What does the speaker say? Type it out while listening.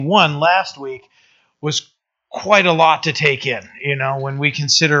One last week was quite a lot to take in, when we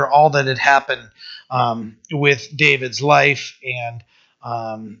consider all that had happened with David's life and,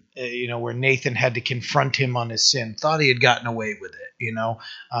 where Nathan had to confront him on his sin, thought he had gotten away with it,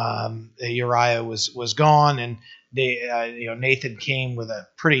 Uriah was gone, and Nathan came with a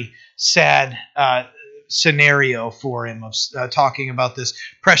pretty sad scenario for him of talking about this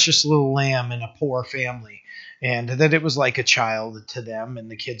precious little lamb in a poor family, and that it was like a child to them, and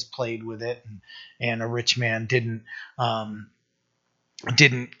the kids played with it, and a rich man didn't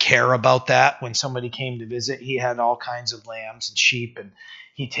care about that. When somebody came to visit, he had all kinds of lambs and sheep, and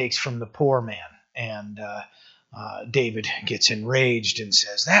he takes from the poor man. And David gets enraged and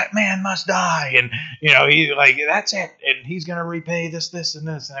says, "That man must die." And he that's it, and he's going to repay this, and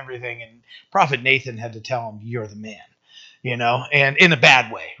this, and everything. And Prophet Nathan had to tell him, "You're the man." And in a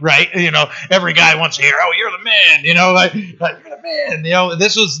bad way, right? Every guy wants to hear, "Oh, you're the man," like you're the man.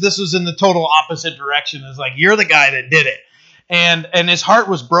 This was in the total opposite direction. It's like, you're the guy that did it. And his heart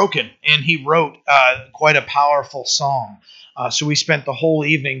was broken, and he wrote quite a powerful psalm. So we spent the whole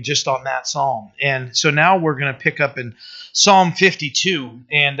evening just on that psalm. And so now we're going to pick up in Psalm 52.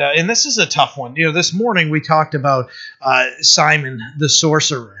 And this is a tough one. This morning we talked about Simon the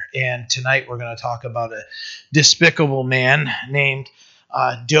sorcerer. And tonight we're going to talk about a despicable man named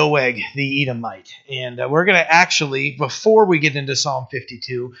Doeg the Edomite. And we're going to actually, before we get into Psalm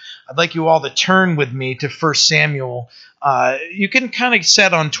 52, I'd like you all to turn with me to 1 Samuel. You can kind of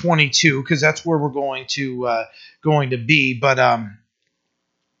set on 22 because that's where we're going to be. But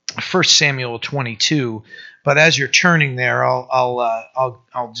 1 Samuel 22. But as you're turning there,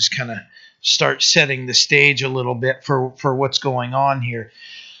 I'll just kind of start setting the stage a little bit for what's going on here.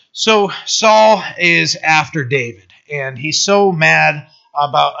 So Saul is after David, and he's so mad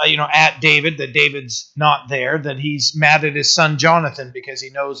about at David that David's not there, that he's mad at his son Jonathan because he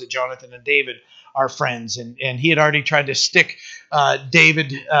knows that Jonathan and David are friends, and he had already tried to stick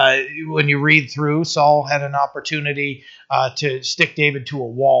David. When you read through, Saul had an opportunity to stick David to a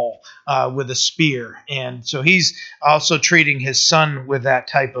wall with a spear, and so he's also treating his son with that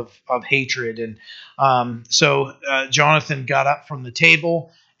type of hatred. And so Jonathan got up from the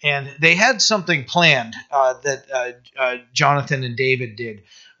table. And they had something planned that Jonathan and David did,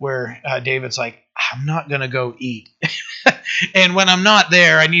 where David's like, "I'm not going to go eat. And when I'm not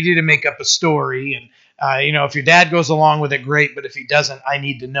there, I need you to make up a story. And, if your dad goes along with it, great. But if he doesn't, I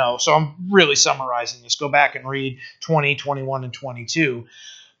need to know." So I'm really summarizing this. Go back and read 20, 21, and 22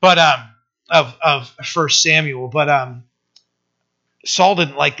 but of 1 Samuel. But Saul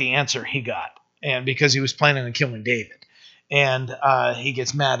didn't like the answer he got, and because he was planning on killing David. And he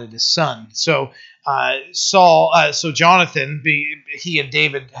gets mad at his son. So so Jonathan, he and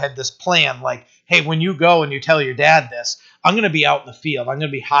David had this plan, like, "Hey, when you go and you tell your dad this, I'm going to be out in the field. I'm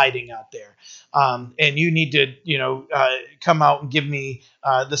going to be hiding out there, and you need to, come out and give me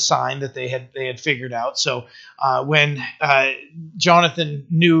the sign that they had figured out." So when Jonathan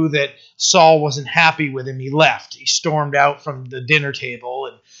knew that Saul wasn't happy with him, he left. He stormed out from the dinner table,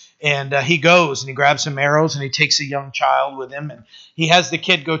 and he goes and he grabs some arrows, and he takes a young child with him, and he has the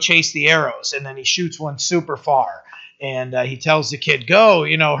kid go chase the arrows, and then he shoots one super far. And he tells the kid, "Go,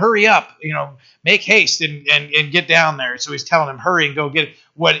 hurry up, make haste and get down there." So he's telling him, "Hurry and go get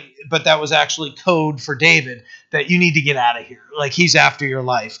what." But that was actually code for David, that you need to get out of here. Like, he's after your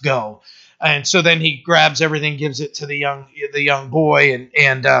life. Go. And so then he grabs everything, gives it to the young boy,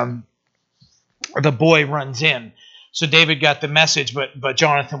 and the boy runs in. So David got the message, but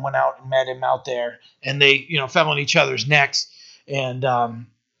Jonathan went out and met him out there, and they fell on each other's necks and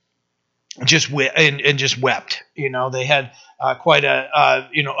just wept. They had quite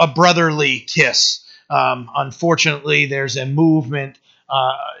a brotherly kiss. Unfortunately, there's a movement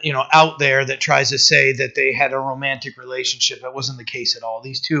out there that tries to say that they had a romantic relationship. That wasn't the case at all.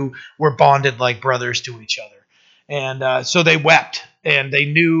 These two were bonded like brothers to each other, and so they wept, and they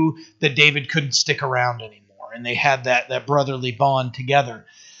knew that David couldn't stick around anymore. And they had that brotherly bond together.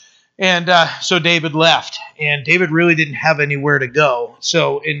 And so David left, and David really didn't have anywhere to go.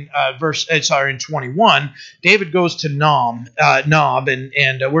 So in 21, David goes to Nob,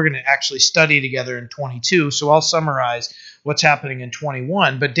 and we're going to actually study together in 22. So I'll summarize what's happening in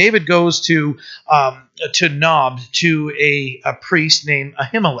 21. But David goes to Nob, to a priest named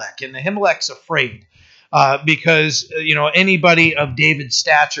Ahimelech, and Ahimelech's afraid. Because anybody of David's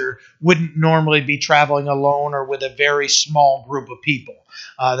stature wouldn't normally be traveling alone or with a very small group of people.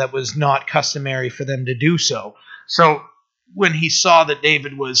 That was not customary for them to do so. So when he saw that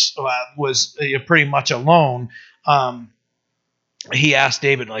David was pretty much alone, he asked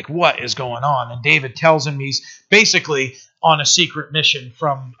David, like, what is going on? And David tells him he's basically on a secret mission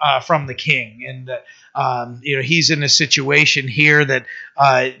from the king, and that he's in a situation here that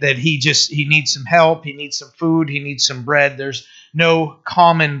he needs some help, he needs some food, he needs some bread. There's no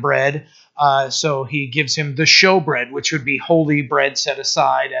common bread, so he gives him the showbread, which would be holy bread set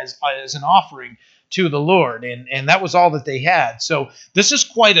aside as an offering to the Lord, and that was all that they had. So this is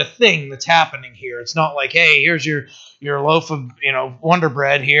quite a thing that's happening here. It's not like, hey, here's your loaf of Wonder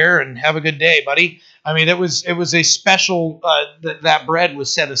Bread here, and have a good day, buddy. I mean, it was a special that bread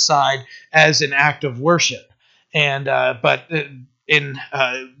was set aside as an act of worship, and but in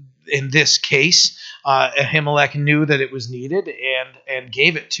this case, Ahimelech knew that it was needed and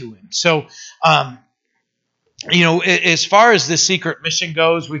gave it to him. So. As far as this secret mission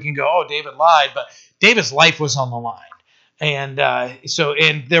goes, we can go, oh, David lied, but David's life was on the line. And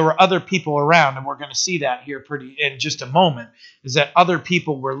and there were other people around, and we're going to see that here in just a moment, is that other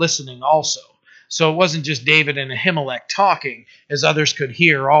people were listening also. So it wasn't just David and Ahimelech talking, as others could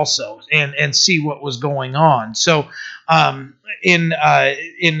hear also and see what was going on. So in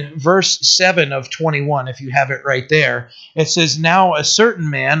verse 7 of 21, if you have it right there, it says, now a certain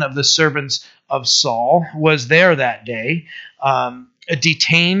man of the servants of Saul was there that day,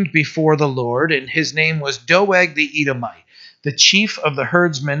 detained before the Lord, and his name was Doeg the Edomite, the chief of the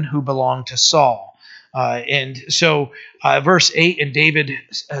herdsmen who belonged to Saul. Verse 8, and David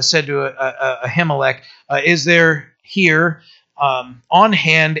said to Ahimelech, is there here on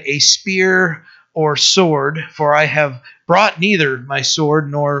hand a spear or sword? For I have brought neither my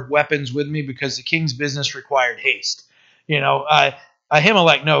sword nor weapons with me, because the king's business required haste.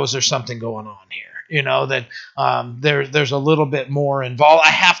 Ahimelech knows there's something going on here. That there's a little bit more involved.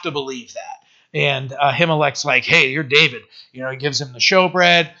 I have to believe that. And Ahimelech's like, hey, you're David. He gives him the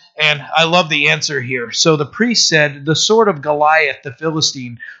showbread. And I love the answer here. So the priest said, the sword of Goliath, the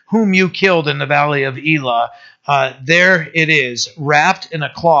Philistine, whom you killed in the valley of Elah, there it is, wrapped in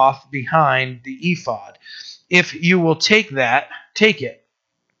a cloth behind the ephod. If you will take that, take it.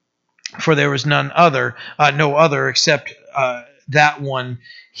 For there was no other except that one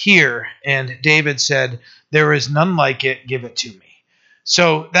here. And David said, there is none like it, give it to me.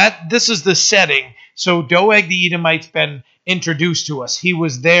 So this is the setting. So Doeg the Edomite's been introduced to us. He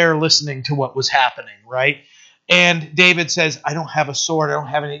was there listening to what was happening, right? And David says, I don't have a sword. I don't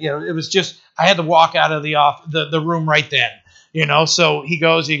have any, it was just, I had to walk out of the room right then, so he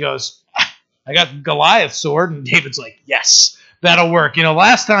goes, I got Goliath's sword. And David's like, yes, that'll work.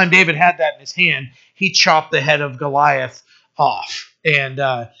 Last time David had that in his hand, he chopped the head of Goliath off. And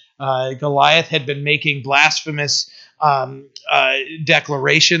Goliath had been making blasphemous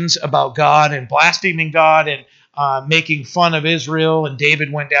declarations about God and blaspheming God and making fun of Israel. And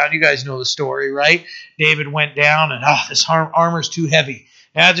David went down. You guys know the story, right? David went down and, this armor's too heavy.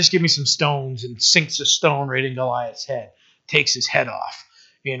 Just give me some stones, and sinks a stone right in Goliath's head, takes his head off,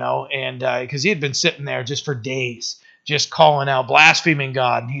 and because he had been sitting there just for days, just calling out, blaspheming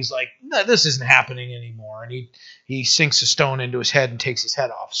God. And he's like, no, this isn't happening anymore. And he sinks a stone into his head and takes his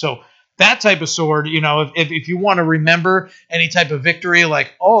head off. So that type of sword, if you want to remember any type of victory,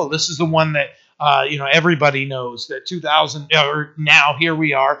 like, oh, this is the one that, everybody knows that 2000, or now here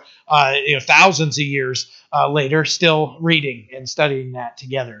we are, thousands of years later, still reading and studying that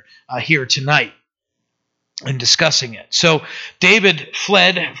together here tonight and discussing it. So David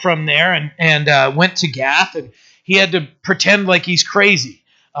fled from there and went to Gath, and he had to pretend like he's crazy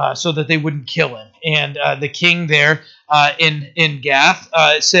so that they wouldn't kill him. And the king there in Gath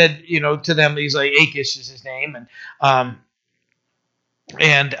said, to them, he's like, Achish is his name,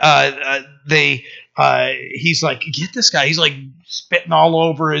 he's like, get this guy. He's like spitting all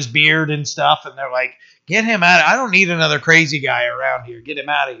over his beard and stuff, and they're like, get him out. I don't need another crazy guy around here. Get him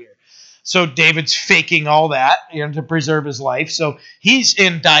out of here. So David's faking all that, to preserve his life. So he's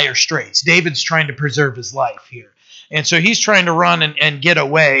in dire straits. David's trying to preserve his life here. And so he's trying to run and get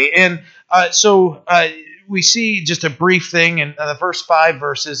away. And so we see just a brief thing in the first 5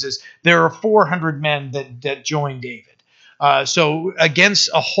 verses is there are 400 men that join David. So against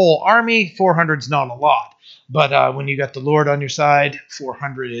a whole army, 400 is not a lot. But when you got the Lord on your side,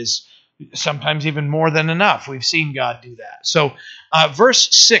 400 is sometimes even more than enough. We've seen God do that. So verse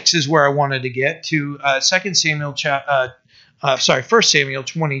 6 is where I wanted to get to. 1 Samuel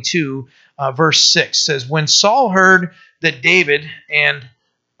 22, verse 6 says, when Saul heard that David and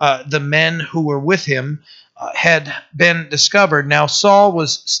the men who were with him had been discovered. Now Saul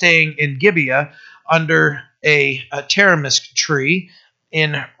was staying in Gibeah under a tamarisk tree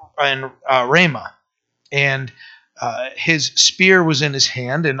in Ramah, and his spear was in his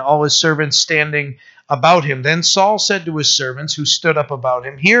hand, and all his servants standing about him. Then Saul said to his servants who stood up about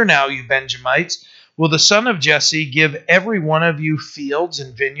him, hear now, you Benjamites, Will the son of Jesse give every one of you fields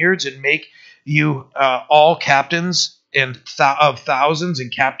and vineyards and make you all captains of thousands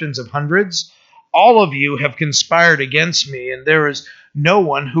and captains of hundreds? All of you have conspired against me, and there is no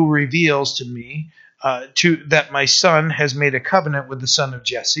one who reveals to me that my son has made a covenant with the son of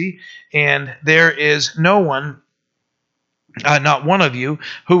Jesse, and there is no one, not one of you,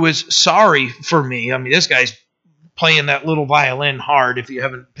 who is sorry for me. I mean, this guy's playing that little violin hard, if you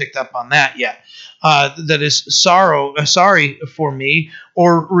haven't picked up on that yet. That is sorry for me,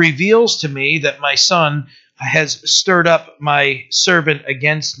 or reveals to me that my son has stirred up my servant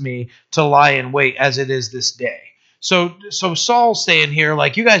against me to lie in wait, as it is this day. So Saul's saying here,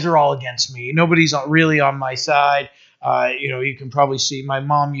 like, you guys are all against me. Nobody's really on my side. You can probably see my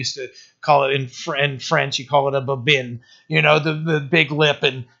mom used to call it in French, you call it a babine, the big lip,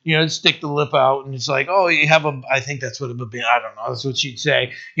 and, stick the lip out, and it's like, oh, you have I think that's what a babine, I don't know, that's what she'd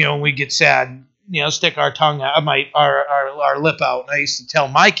say, when we get sad, stick our tongue out, our lip out. And I used to tell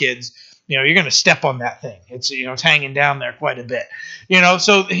my kids, you're going to step on that thing. It's, it's hanging down there quite a bit.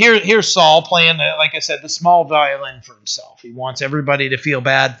 So here's Saul playing, like I said, the small violin for himself. He wants everybody to feel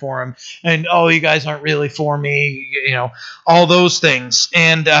bad for him. And, oh, you guys aren't really for me, all those things.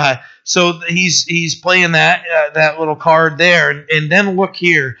 And so he's playing that little card there. And then look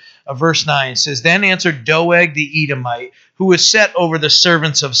here, verse 9 says, Then answered Doeg the Edomite, who was set over the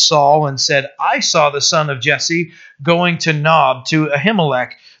servants of Saul, and said, I saw the son of Jesse going to Nob, to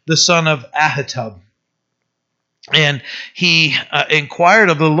Ahimelech, the son of Ahitub. And he inquired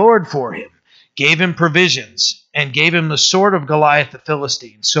of the Lord for him, gave him provisions, and gave him the sword of Goliath the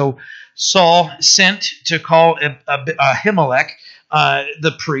Philistine. So Saul sent to call Ahimelech,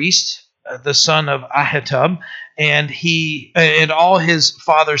 the priest, the son of Ahitub, and all his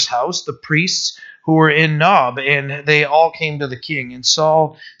father's house, the priests who were in Nob, and they all came to the king. And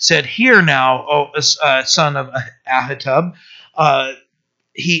Saul said, Hear now, O son of Ahitub.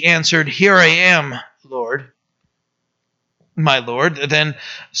 He answered, Here I am, Lord, my Lord. Then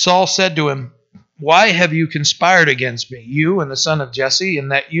Saul said to him, Why have you conspired against me, you and the son of Jesse, in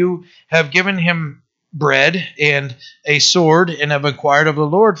that you have given him bread and a sword, and have inquired of the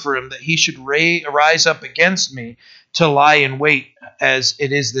Lord for him, that he should rise up against me to lie in wait, as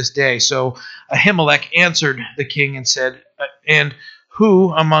it is this day? So Ahimelech answered the king and said, And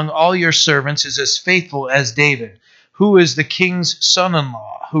who among all your servants is as faithful as David? Who is the king's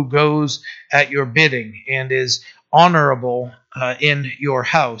son-in-law, who goes at your bidding and is honorable in your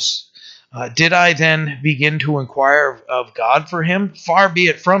house? Did I then begin to inquire of God for him? Far be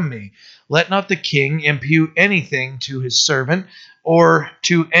it from me. Let not the king impute anything to his servant, or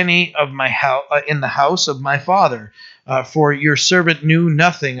to any of my house in the house of my father. For your servant knew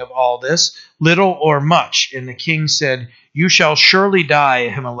nothing of all this, little or much. And the king said, You shall surely die,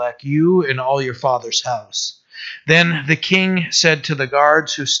 Ahimelech, you and all your father's house. Then the king said to the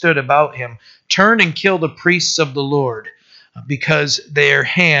guards who stood about him, Turn and kill the priests of the Lord, because their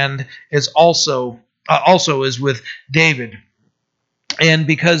hand is also is with David, and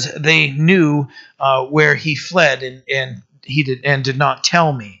because they knew where he fled, and did not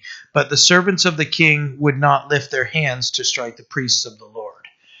tell me. But the servants of the king would not lift their hands to strike the priests of the Lord.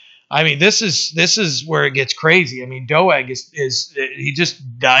 I mean, this is where it gets crazy. I mean, Doeg is he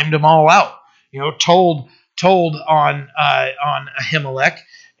just dimed them all out. Told on Ahimelech,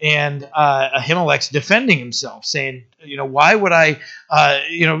 and Ahimelech's defending himself, saying, why would I,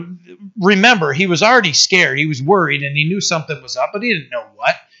 remember, he was already scared, he was worried, and he knew something was up, but he didn't know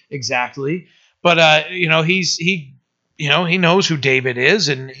what exactly. But he knows who David is,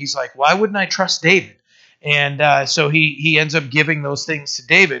 and he's like, why wouldn't I trust David? And so he ends up giving those things to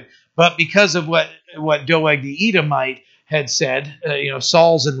David. But because of what Doeg the Edomite had said,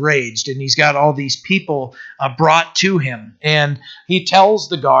 Saul's enraged, and he's got all these people brought to him, and he tells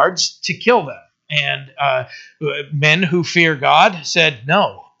the guards to kill them. And men who fear God said,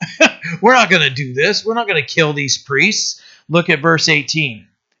 no, we're not going to do this. We're not going to kill these priests. Look at verse 18.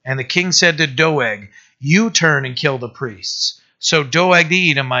 And the king said to Doeg, You turn and kill the priests. So Doeg the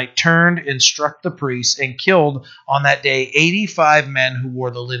Edomite turned and struck the priests, and killed on that day 85 men who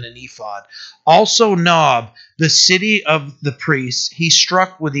wore the linen ephod. Also Nob, the city of the priests, he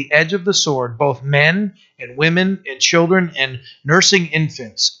struck with the edge of the sword, both men and women and children and nursing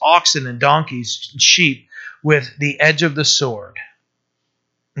infants, oxen and donkeys and sheep, with the edge of the sword.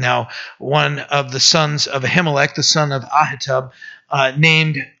 Now, one of the sons of Ahimelech, the son of Ahitub,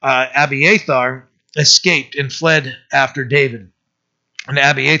 named Abiathar, escaped and fled after David. And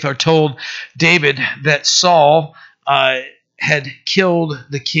Abiathar told David that Saul had killed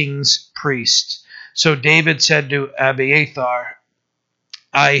the king's priest. So David said to Abiathar,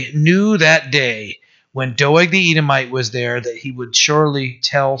 I knew that day when Doeg the Edomite was there, that he would surely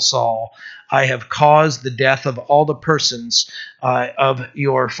tell Saul, I have caused the death of all the persons of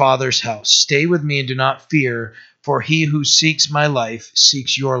your father's house. Stay with me and do not fear, for he who seeks my life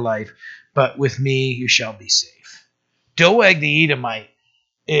seeks your life, but with me you shall be safe. Doeg the Edomite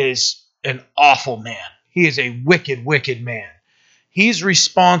is an awful man. He is a wicked, wicked man. He's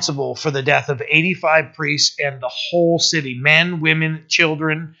responsible for the death of 85 priests and the whole city. Men, women,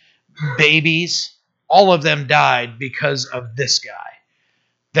 children, babies, all of them died because of this guy.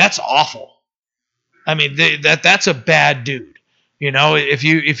 That's awful. I mean, that's a bad dude. You know, if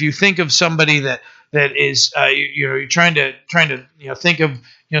you think of somebody that is you're trying to think of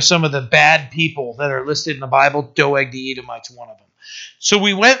some of the bad people that are listed in the Bible, Doeg the Edomite's one of them. So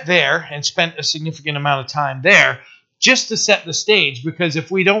we went there and spent a significant amount of time there just to set the stage, because if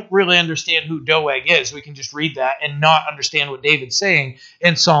we don't really understand who Doeg is, we can just read that and not understand what David's saying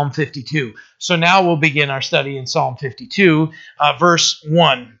in Psalm 52. So now we'll begin our study in Psalm 52, verse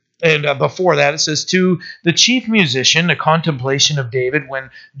 1. And before that, it says, to the chief musician, a contemplation of David,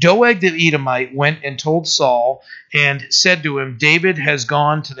 when Doeg the Edomite went and told Saul and said to him, David has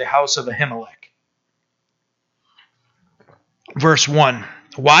gone to the house of Ahimelech. Verse 1,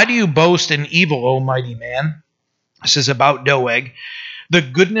 why do you boast in evil, O mighty man? This is about Doeg. The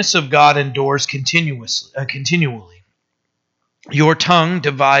goodness of God endures continually. Your tongue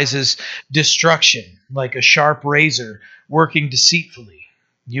devises destruction like a sharp razor working deceitfully.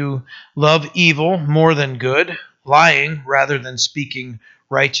 You love evil more than good, lying rather than speaking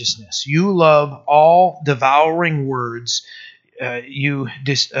righteousness. You love all devouring words, you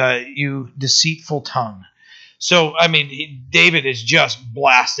deceitful tongue. So, I mean, David is just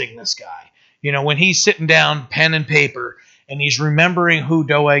blasting this guy. You know, when he's sitting down, pen and paper, and he's remembering who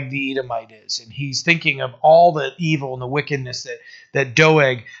Doeg the Edomite is, and he's thinking of all the evil and the wickedness that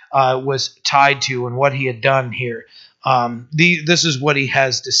Doeg was tied to and what he had done here. This is what he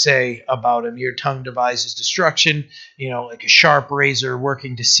has to say about him. Your tongue devises destruction, like a sharp razor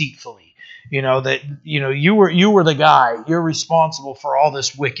working deceitfully. You were the guy. You're responsible for all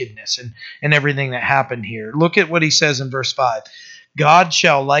this wickedness and everything that happened here. Look at what he says in verse 5. God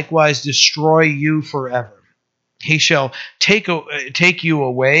shall likewise destroy you forever. He shall take you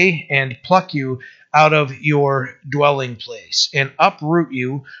away and pluck you out of your dwelling place and uproot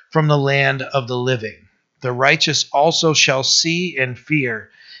you from the land of the living. The righteous also shall see and fear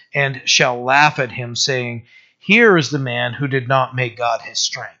and shall laugh at him, saying, here is the man who did not make God his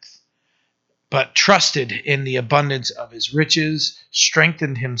strength, but trusted in the abundance of his riches,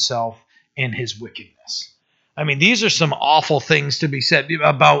 strengthened himself in his wickedness. I mean, these are some awful things to be said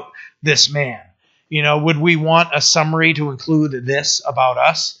about this man. Would we want a summary to include this about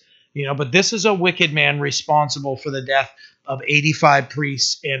us? But this is a wicked man responsible for the death of 85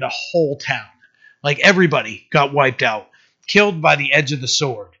 priests and a whole town. Like, everybody got wiped out, killed by the edge of the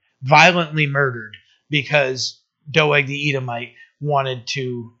sword, violently murdered because Doeg the Edomite wanted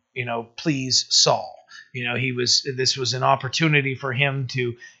to, please Saul. This was an opportunity for him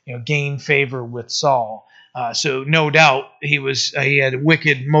to, gain favor with Saul. So no doubt he had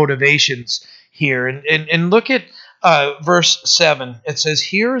wicked motivations here. And look at verse 7. It says,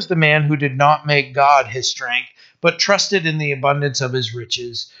 here is the man who did not make God his strength, but trusted in the abundance of his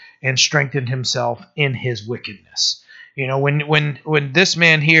riches and strengthened himself in his wickedness. When this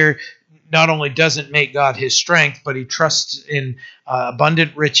man here not only doesn't make God his strength, but he trusts in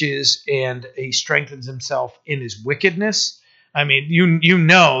abundant riches and he strengthens himself in his wickedness. I mean,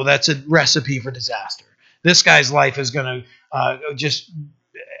 that's a recipe for disaster. This guy's life is going to just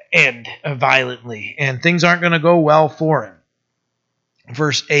end violently, and things aren't going to go well for him.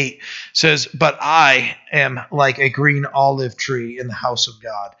 Verse 8 says, but I am like a green olive tree in the house of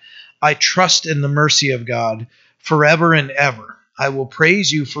God. I trust in the mercy of God forever and ever. I will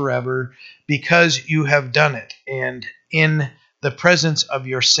praise you forever because you have done it. And in the presence of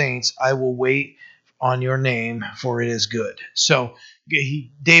your saints, I will wait on your name, for it is good. So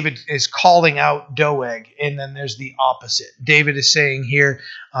David is calling out Doeg, and then there's the opposite. David is saying here,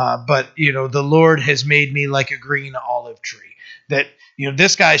 but the Lord has made me like a green olive tree. That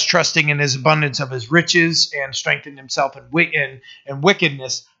this guy's trusting in his abundance of his riches and strengthened himself in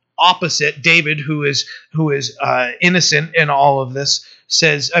wickedness. Opposite, David, who is innocent in all of this,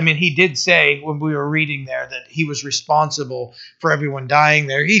 says, I mean, he did say when we were reading there that he was responsible for everyone dying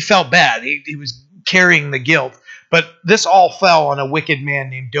there. He felt bad. He was carrying the guilt. But this all fell on a wicked man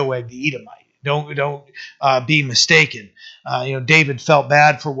named Doeg the Edomite. Don't be mistaken. David felt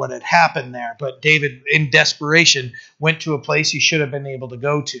bad for what had happened there, but David, in desperation, went to a place he should have been able to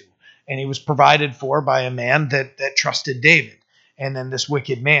go to, and he was provided for by a man that trusted David. And then this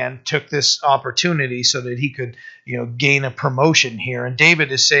wicked man took this opportunity so that he could, gain a promotion here. And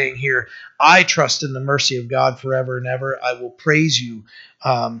David is saying here, I trust in the mercy of God forever and ever. I will praise you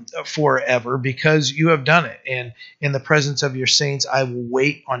forever because you have done it. And in the presence of your saints, I will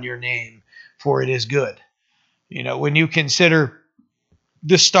wait on your name, for it is good. When you consider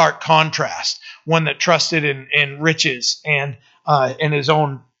the stark contrast, one that trusted in riches and in his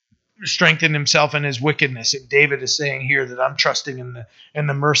own strength in himself and his wickedness. And David is saying here that I'm trusting in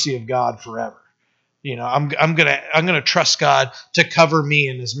the mercy of God forever. I'm gonna trust God to cover me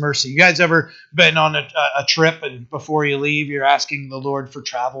in His mercy. You guys ever been on a trip and before you leave, you're asking the Lord for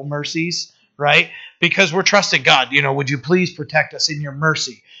travel mercies, right? Because we're trusting God. Would you please protect us in your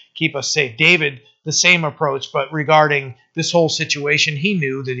mercy? Keep us safe. David, the same approach, but regarding this whole situation, he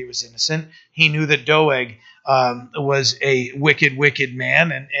knew that he was innocent. He knew that Doeg was a wicked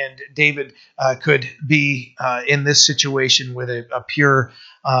man, and David could be in this situation with a pure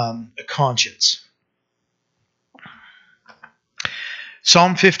conscience.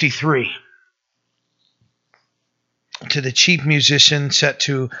 Psalm 53, to the chief musician, set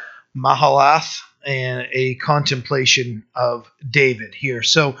to Mahalath, and a contemplation of David here.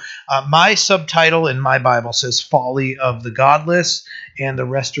 So my subtitle in my Bible says Folly of the Godless and the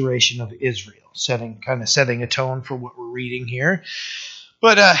Restoration of Israel, setting a tone for what we're reading here.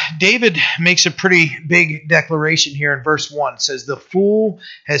 But David makes a pretty big declaration here in verse 1. It says, the fool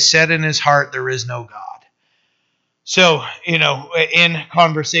has said in his heart, there is no God. So, in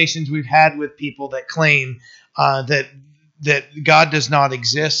conversations we've had with people that claim that God does not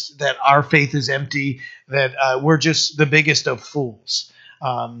exist, that our faith is empty, that we're just the biggest of fools.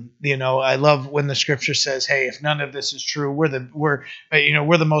 I love when the scripture says, "Hey, if none of this is true, we're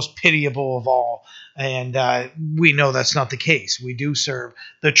the most pitiable of all," and we know that's not the case. We do serve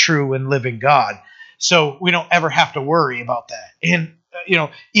the true and living God, so we don't ever have to worry about that. And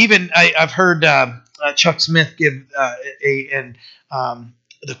even I've heard Chuck Smith give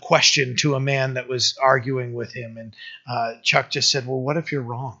the question to a man that was arguing with him, and Chuck just said, "Well, what if you're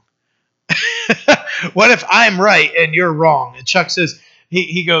wrong? What if I'm right and you're wrong?" And Chuck says,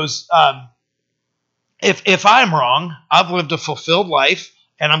 he goes, if I'm wrong, I've lived a fulfilled life,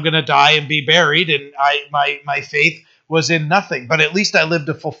 and I'm going to die and be buried, and my faith was in nothing, but at least I lived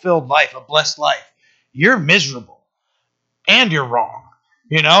a fulfilled life, a blessed life. You're miserable, and you're wrong.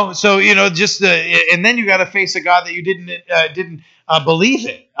 So just and then you got to face a God that you didn't believe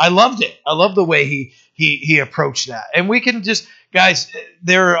in. I loved it. I love the way he approached that. And we can just, guys,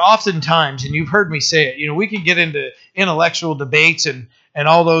 there are often times, and you've heard me say it. We can get into intellectual debates and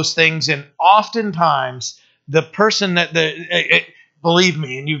all those things, and oftentimes the person believe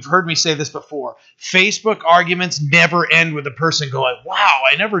me, and you've heard me say this before, Facebook arguments never end with the person going, "Wow,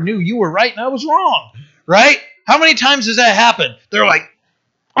 I never knew you were right and I was wrong." Right? How many times does that happen? They're like,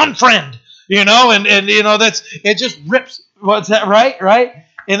 unfriend, and that's, it just rips. What's that? Right.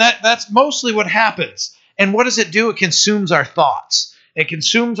 And that's mostly what happens. And what does it do? It consumes our thoughts. It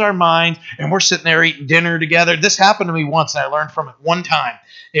consumes our mind, and we're sitting there eating dinner together. This happened to me once, and I learned from it one time.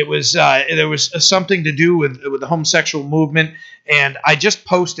 It was there was something to do with the homosexual movement, and I just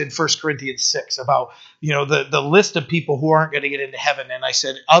posted 1 Corinthians 6 about the list of people who aren't going to get into heaven, and I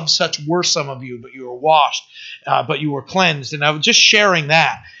said, "Of such were some of you, but you were washed, but you were cleansed." And I was just sharing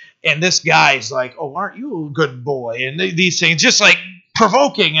that, and this guy's like, "Oh, aren't you a good boy?" And these things just like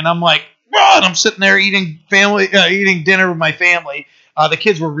provoking, and I'm like, "Oh," and I'm sitting there eating dinner with my family. The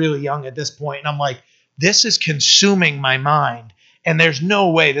kids were really young at this point, and I'm like, this is consuming my mind, and there's no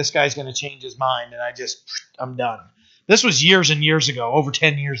way this guy's going to change his mind, and I'm done. This was years and years ago, over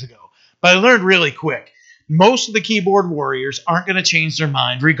 10 years ago, but I learned really quick. Most of the keyboard warriors aren't going to change their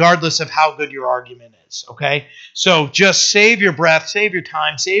mind, regardless of how good your argument is, okay? So just save your breath, save your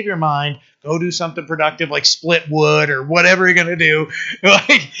time, save your mind, go do something productive like split wood or whatever you're going to do.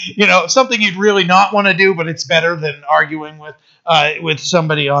 Like, something you'd really not want to do, but it's better than arguing with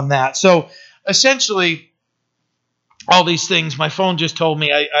somebody on that. So essentially, all these things, my phone just told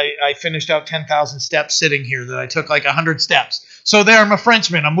me I finished out 10,000 steps sitting here, that I took like 100 steps. So there, I'm a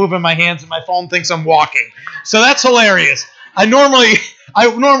Frenchman. I'm moving my hands, and my phone thinks I'm walking. So that's hilarious. I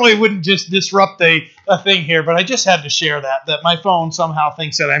normally wouldn't just disrupt a thing here, but I just had to share that my phone somehow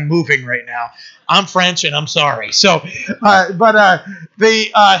thinks that I'm moving right now. I'm French, and I'm sorry. So, I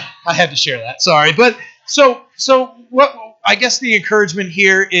had to share that. Sorry, but so what? I guess the encouragement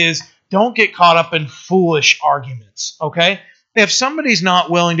here is, don't get caught up in foolish arguments. Okay, if somebody's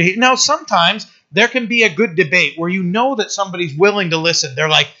not willing to, now sometimes there can be a good debate where that somebody's willing to listen. They're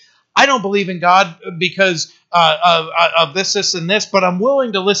like, I don't believe in God because of this, and this, but I'm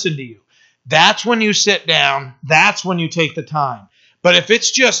willing to listen to you. That's when you sit down. That's when you take the time. But if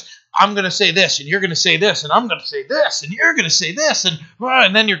it's just, I'm going to say this, and you're going to say this, and I'm going to say this, and you're going to say this,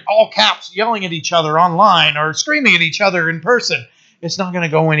 and then you're all caps yelling at each other online or screaming at each other in person, it's not going to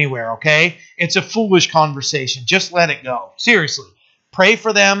go anywhere, okay? It's a foolish conversation. Just let it go. Seriously. Pray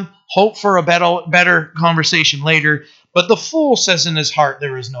for them. Hope for a better conversation later. But the fool says in his heart,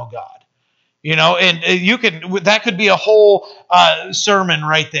 there is no God. And that could be a whole sermon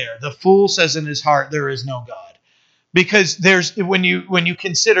right there. The fool says in his heart, there is no God. Because when you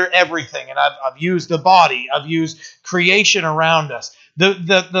consider everything, and I've used the body, I've used creation around us,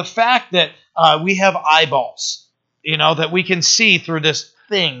 the fact that we have eyeballs, that we can see through this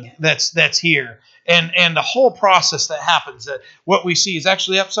thing that's here, and the whole process that happens, that what we see is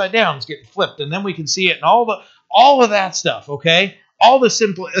actually upside down, it's getting flipped, and then we can see it, and all of that stuff, okay, all the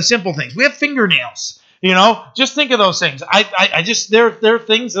simple things. We have fingernails. Just think of those things. I just there are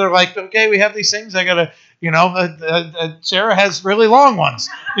things that are like, okay, we have these things. I gotta. Sarah has really long ones,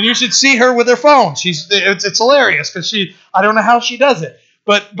 and you should see her with her phone. It's hilarious because I don't know how she does it,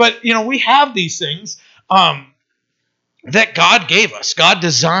 but we have these things that God gave us. God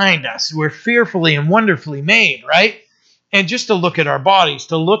designed us. We're fearfully and wonderfully made, right? And just to look at our bodies,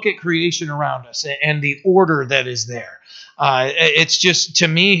 to look at creation around us and the order that is there. It's just, to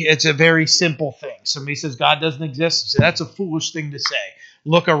me, it's a very simple thing. Somebody says God doesn't exist. So that's a foolish thing to say.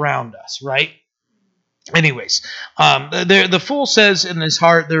 Look around us, right? Anyways, the fool says in his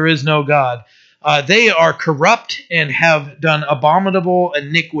heart, there is no God. They are corrupt and have done abominable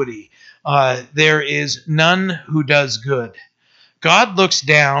iniquity. There is none who does good. God looks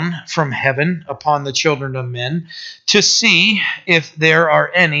down from heaven upon the children of men to see if there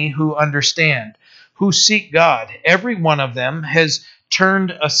are any who understand, who seek God. Every one of them has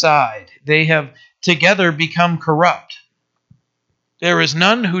turned aside. They have together become corrupt. There is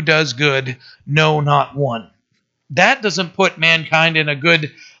none who does good, no, not one. That doesn't put mankind in a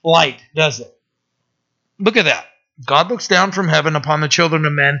good light, does it? Look at that. God looks down from heaven upon the children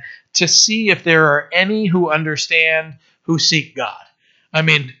of men to see if there are any who understand, who seek God. I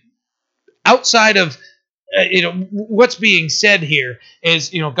mean, outside of what's being said here is,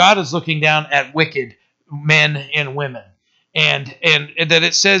 God is looking down at wicked men and women. And that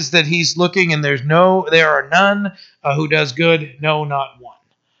it says that he's looking and there are none who does good, no, not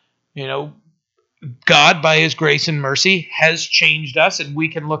one. God, by his grace and mercy, has changed us, and we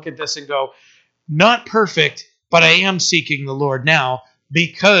can look at this and go, not perfect, but I am seeking the Lord now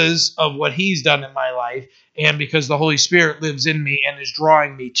because of what he's done in my life and because the Holy Spirit lives in me and is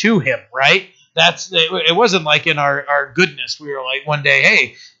drawing me to him, right? It wasn't like in our goodness. We were like one day,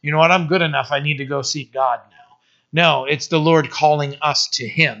 hey, you know what? I'm good enough. I need to go seek God now. No, it's the Lord calling us to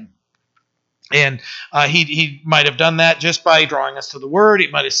him. And he might have done that just by drawing us to the Word. He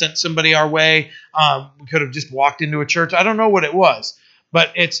might have sent somebody our way. We could have just walked into a church. I don't know what it was.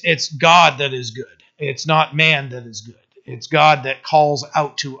 But it's God that is good. It's not man that is good. It's God that calls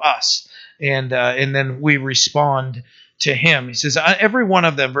out to us. And then we respond to him. He says, every one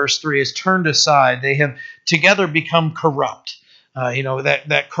of them, verse 3, is turned aside. They have together become corrupt.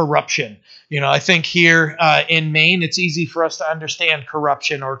 That corruption. I think here in Maine, it's easy for us to understand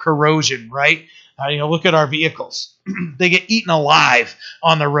corruption or corrosion, right? Look at our vehicles. They get eaten alive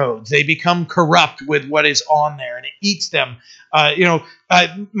on the roads. They become corrupt with what is on there, and it eats them.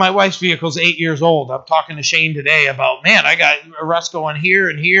 My wife's vehicle's 8 years old. I'm talking to Shane today about, man, I got rust going here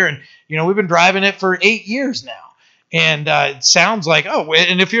and here, and we've been driving it for 8 years now. And it sounds like, oh,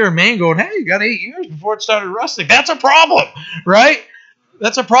 and if you're a man going, hey, you got 8 years before it started rusting, that's a problem, right?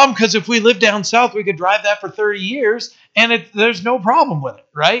 That's a problem because if we live down south, we could drive that for 30 years and there's no problem with it,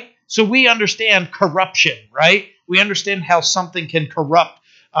 right? So we understand corruption, right? We understand how something can corrupt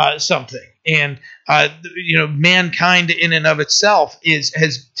something. And, mankind in and of itself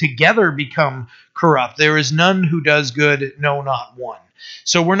has together become corrupt. There is none who does good, no, not one.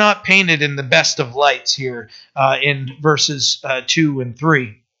 So we're not painted in the best of lights here in verses 2 and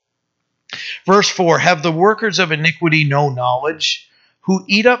 3. Verse 4, have the workers of iniquity no knowledge, who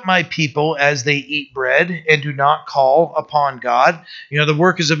eat up my people as they eat bread and do not call upon God? The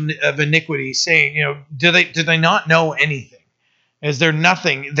workers of iniquity saying, do they not know anything? Is there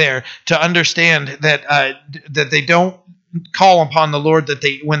nothing there to understand that they don't call upon the Lord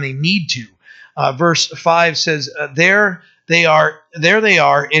when they need to? Verse 5 says, there they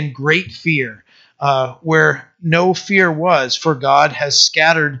are in great fear, where no fear was, for God has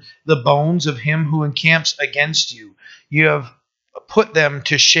scattered the bones of him who encamps against you. You have put them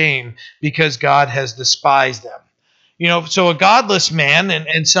to shame because God has despised them. So a godless man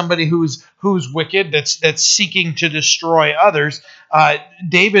and somebody who's wicked, that's seeking to destroy others,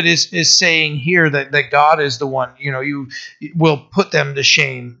 David is saying here that God is the one, you will put them to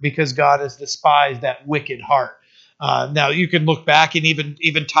shame because God has despised that wicked heart. Now you can look back and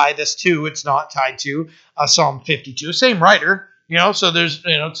even tie this to, it's not tied to Psalm 52, same writer, so there's,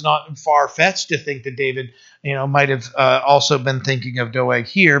 it's not far-fetched to think that David, might have also been thinking of Doeg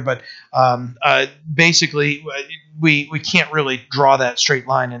here, but basically we can't really draw that straight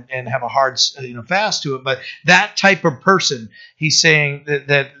line and have a hard, fast to it. But that type of person, he's saying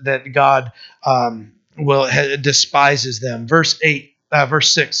that God despises them. Verse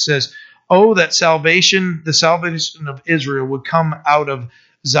 6 says, "Oh, that the salvation of Israel would come out of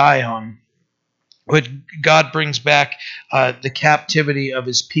Zion. When God brings back the captivity of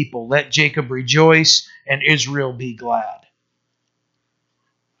his people. Let Jacob rejoice and Israel be glad."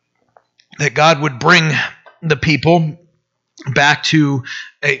 That God would bring the people back to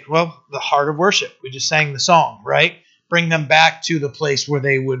the heart of worship. We just sang the song, right? Bring them back to the place where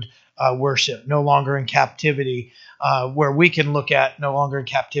they would worship, no longer in captivity, where we can look at no longer in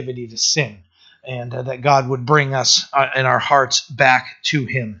captivity to sin, and that God would bring us in our hearts back to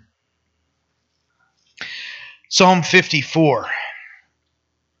him. Psalm 54.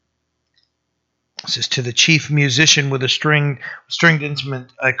 This is to the chief musician with a stringed instrument,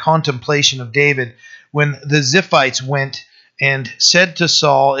 a contemplation of David. When the Ziphites went and said to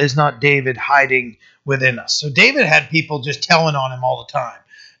Saul, "Is not David hiding within us?" So David had people just telling on him all the time.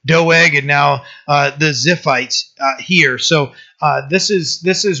 Doeg and now the Ziphites here. So this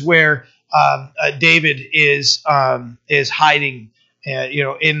is where David is hiding,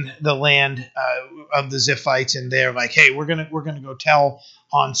 in the land of the Ziphites, and they're like, "Hey, we're gonna go tell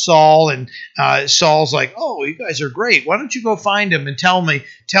on Saul," and Saul's like, "Oh, you guys are great. Why don't you go find him and tell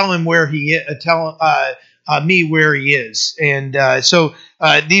him where he is, tell me where he is." And so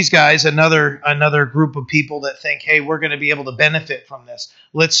these guys, another group of people that think, "Hey, we're going to be able to benefit from this.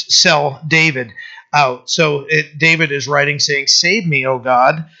 Let's sell David out." So David is writing, saying, "Save me, O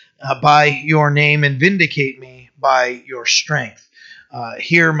God, by your name, and vindicate me by your strength.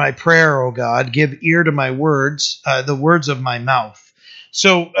 Hear my prayer, O God. Give ear to my words, the words of my mouth."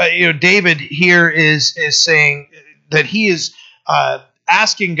 So, David here is saying that he is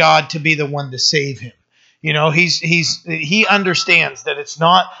asking God to be the one to save him. He understands that it's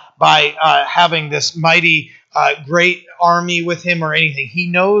not by having this mighty, great army with him or anything. He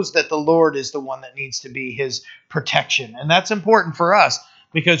knows that the Lord is the one that needs to be his protection, and that's important for us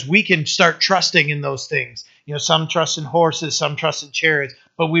because we can start trusting in those things. Some trust in horses, some trust in chariots,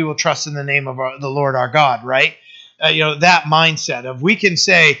 but we will trust in the name of the Lord our God, right? That mindset of, we can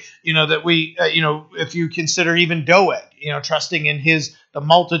say, that we, if you consider even Doeg, trusting in the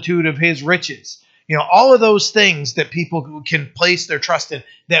multitude of his riches, all of those things that people can place their trust in,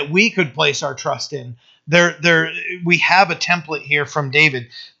 that we could place our trust in. We have a template here from David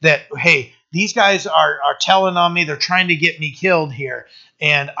that, hey, these guys are telling on me, they're trying to get me killed here,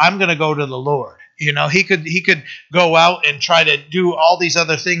 and I'm going to go to the Lord. He could go out and try to do all these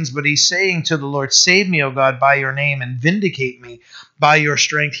other things, but he's saying to the Lord, "Save me, O God, by your name, and vindicate me by your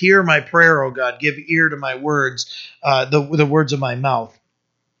strength. Hear my prayer, O God. Give ear to my words, the words of my mouth."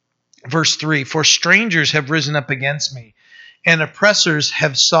 Verse 3, "For strangers have risen up against me, and oppressors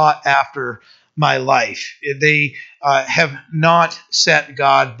have sought after my life. They have not set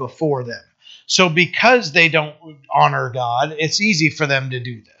God before them." So because they don't honor God, it's easy for them to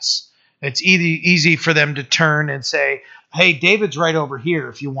do this. It's easy for them to turn and say, "Hey, David's right over here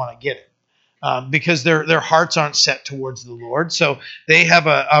if you want to get him," because their hearts aren't set towards the Lord. So they have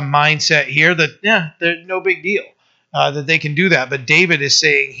a mindset here that, they're no big deal, that they can do that. But David is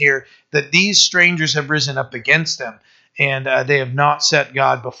saying here that these strangers have risen up against them, and they have not set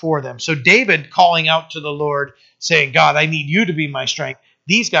God before them. So David calling out to the Lord, saying, "God, I need you to be my strength."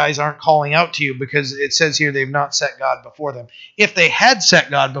 These guys aren't calling out to you because it says here they've not set God before them. If they had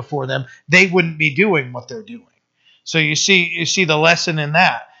set God before them, they wouldn't be doing what they're doing. So you see the lesson in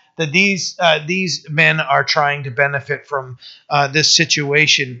that these men are trying to benefit from this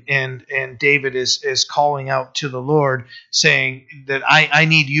situation, and David is calling out to the Lord, saying that I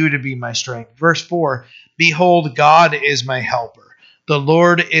need you to be my strength. Verse 4, "Behold, God is my helper. The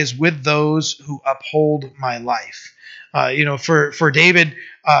Lord is with those who uphold my life." For David,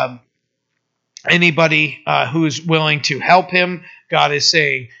 anybody who's willing to help him, God is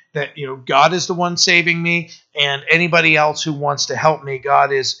saying that God is the one saving me, and anybody else who wants to help me,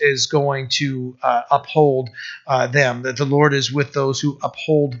 God is going to uphold them. That the Lord is with those who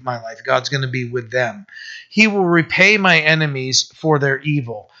uphold my life. God's going to be with them. "He will repay my enemies for their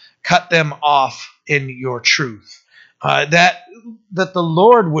evil. Cut them off in your truth." That the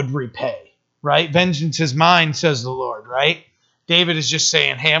Lord would repay. Right? "Vengeance is mine," says the Lord, right? David is just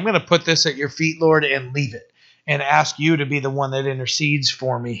saying, hey, I'm going to put this at your feet, Lord, and leave it, and ask you to be the one that intercedes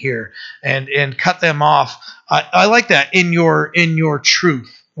for me here, and cut them off. I like that in your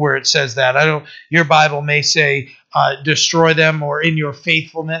truth, where it says that. I don't. Your Bible may say destroy them, or in your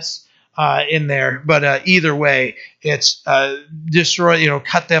faithfulness in there, but either way, it's destroy.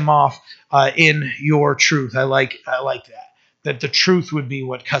 Cut them off in your truth. I like that the truth would be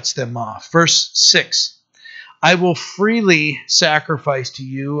what cuts them off. Verse 6. I will freely sacrifice to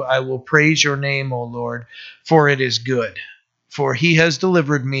you. I will praise your name, O Lord, for it is good. For he has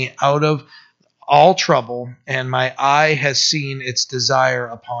delivered me out of all trouble, and my eye has seen its desire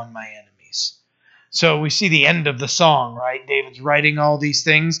upon my enemies. So we see the end of the song, right? David's writing all these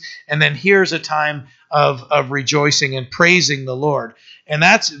things, and then here's a time of rejoicing and praising the Lord. And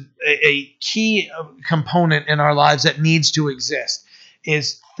that's a key component in our lives that needs to exist,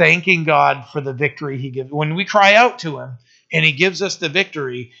 is thanking God for the victory he gives. When we cry out to him and he gives us the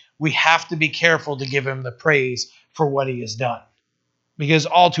victory, we have to be careful to give him the praise for what he has done. Because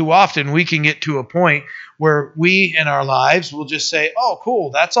all too often we can get to a point where we in our lives will just say, oh,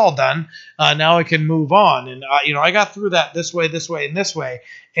 cool, that's all done. Now I can move on. And, I got through that this way, and this way,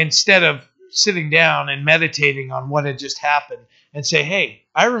 instead of sitting down and meditating on what had just happened and say, hey,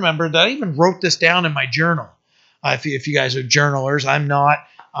 I remember that I even wrote this down in my journal. If you guys are journalers, I'm not.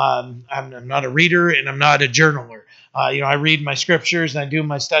 I'm not a reader, and I'm not a journaler. I read my scriptures and I do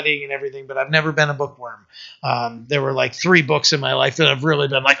my studying and everything, but I've never been a bookworm. There were like 3 books in my life that I've really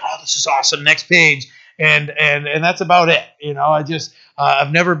been like, oh, this is awesome, next page, and that's about it.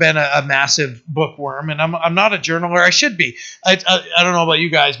 I've never been a massive bookworm, and I'm not a journaler. I should be. I don't know about you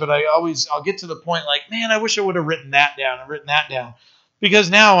guys, but I'll get to the point like, man, I wish I would have written that down.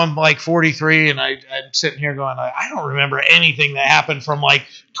 Because now I'm like 43, and I'm sitting here going, I don't remember anything that happened from like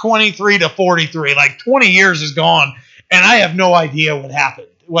 23 to 43. Like 20 years is gone, and I have no idea what happened,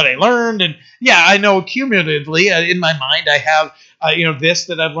 what I learned. And yeah, I know cumulatively in my mind I have this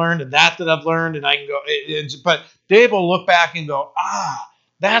that I've learned and that I've learned, and I can go. But Dave will look back and go,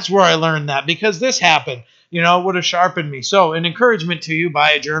 that's where I learned that, because this happened. It would have sharpened me. So an encouragement to you,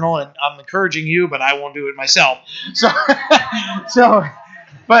 buy a journal, and I'm encouraging you, but I won't do it myself.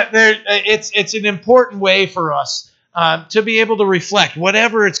 But it's an important way for us to be able to reflect,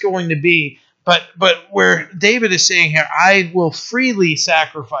 whatever it's going to be. But where David is saying here, I will freely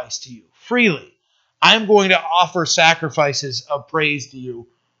sacrifice to you. Freely. I'm going to offer sacrifices of praise to you.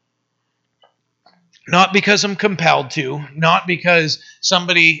 Not because I'm compelled to, not because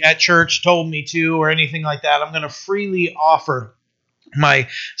somebody at church told me to or anything like that. I'm going to freely offer my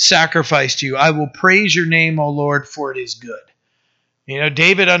sacrifice to you. I will praise your name, O Lord, for it is good.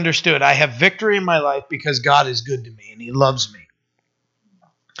 David understood, I have victory in my life because God is good to me and he loves me.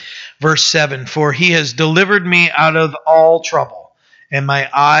 Verse 7, for he has delivered me out of all trouble, and my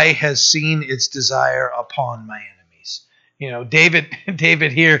eye has seen its desire upon my enemies.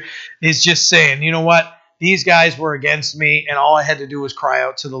 David here is just saying, you know what? These guys were against me, and all I had to do was cry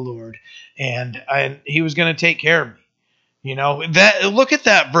out to the Lord, and he was going to take care of me. Look at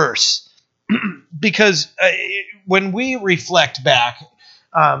that verse, because when we reflect back,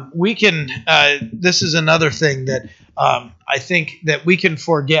 we can. This is another thing that I think that we can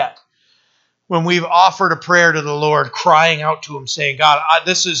forget. When we've offered a prayer to the Lord, crying out to him, saying, God,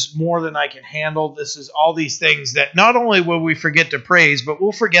 this is more than I can handle. This is all these things that not only will we forget to praise, but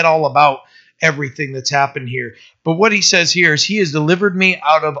we'll forget all about everything that's happened here. But what he says here is, he has delivered me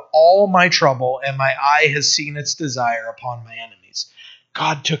out of all my trouble, and my eye has seen its desire upon my enemies.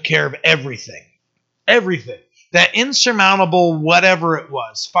 God took care of everything. Everything. That insurmountable whatever it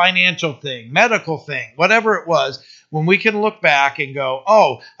was, financial thing, medical thing, whatever it was, when we can look back and go,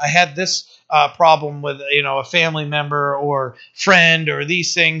 oh, I had this problem with a family member or friend or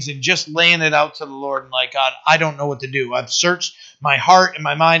these things, and just laying it out to the Lord and like, God, I don't know what to do. I've searched my heart and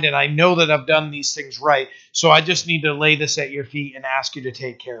my mind, and I know that I've done these things right. So I just need to lay this at your feet and ask you to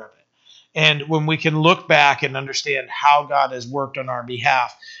take care of it. And when we can look back and understand how God has worked on our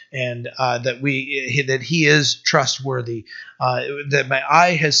behalf, and that he is trustworthy, that my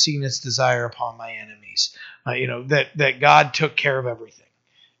eye has seen its desire upon my enemies, that God took care of everything,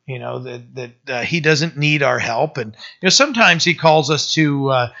 that he doesn't need our help. And sometimes he calls us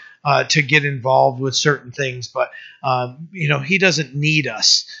to get involved with certain things, but he doesn't need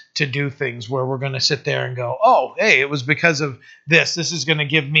us to do things where we're going to sit there and go, oh, hey, it was because of this. This is going to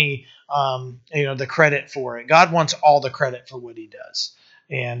give me the credit for it. God wants all the credit for what he does.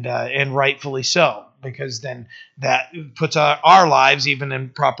 And rightfully so, because then that puts our lives even in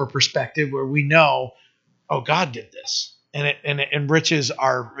proper perspective, where we know, oh, God did this, and it enriches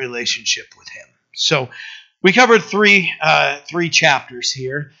our relationship with him. So We covered three chapters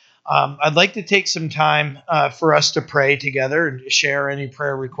here. I'd like to take some time for us to pray together and share any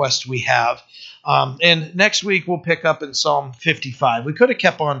prayer requests we have. And next week we'll pick up in Psalm 55. We could have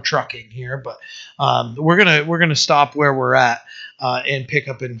kept on trucking here, but we're gonna stop where we're at and pick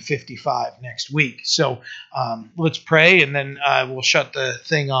up in 55 next week. So let's pray, and then we'll shut the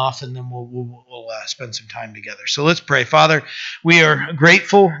thing off, and then we'll spend some time together. So let's pray. Father, we are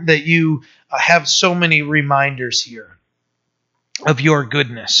grateful that you have so many reminders here of your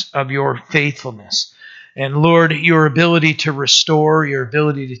goodness, of your faithfulness. And Lord, your ability to restore, your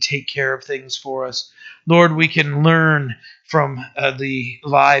ability to take care of things for us. Lord, we can learn from the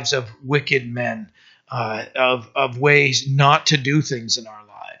lives of wicked men, of ways not to do things in our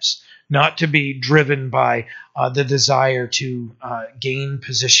lives, not to be driven by the desire to gain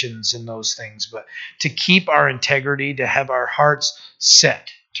positions in those things, but to keep our integrity, to have our hearts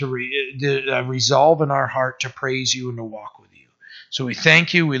set, to resolve in our heart to praise you and to walk with you. So we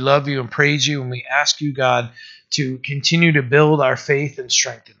thank you, we love you, and praise you, and we ask you, God, to continue to build our faith and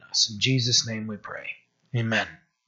strengthen us. In Jesus' name we pray. Amen.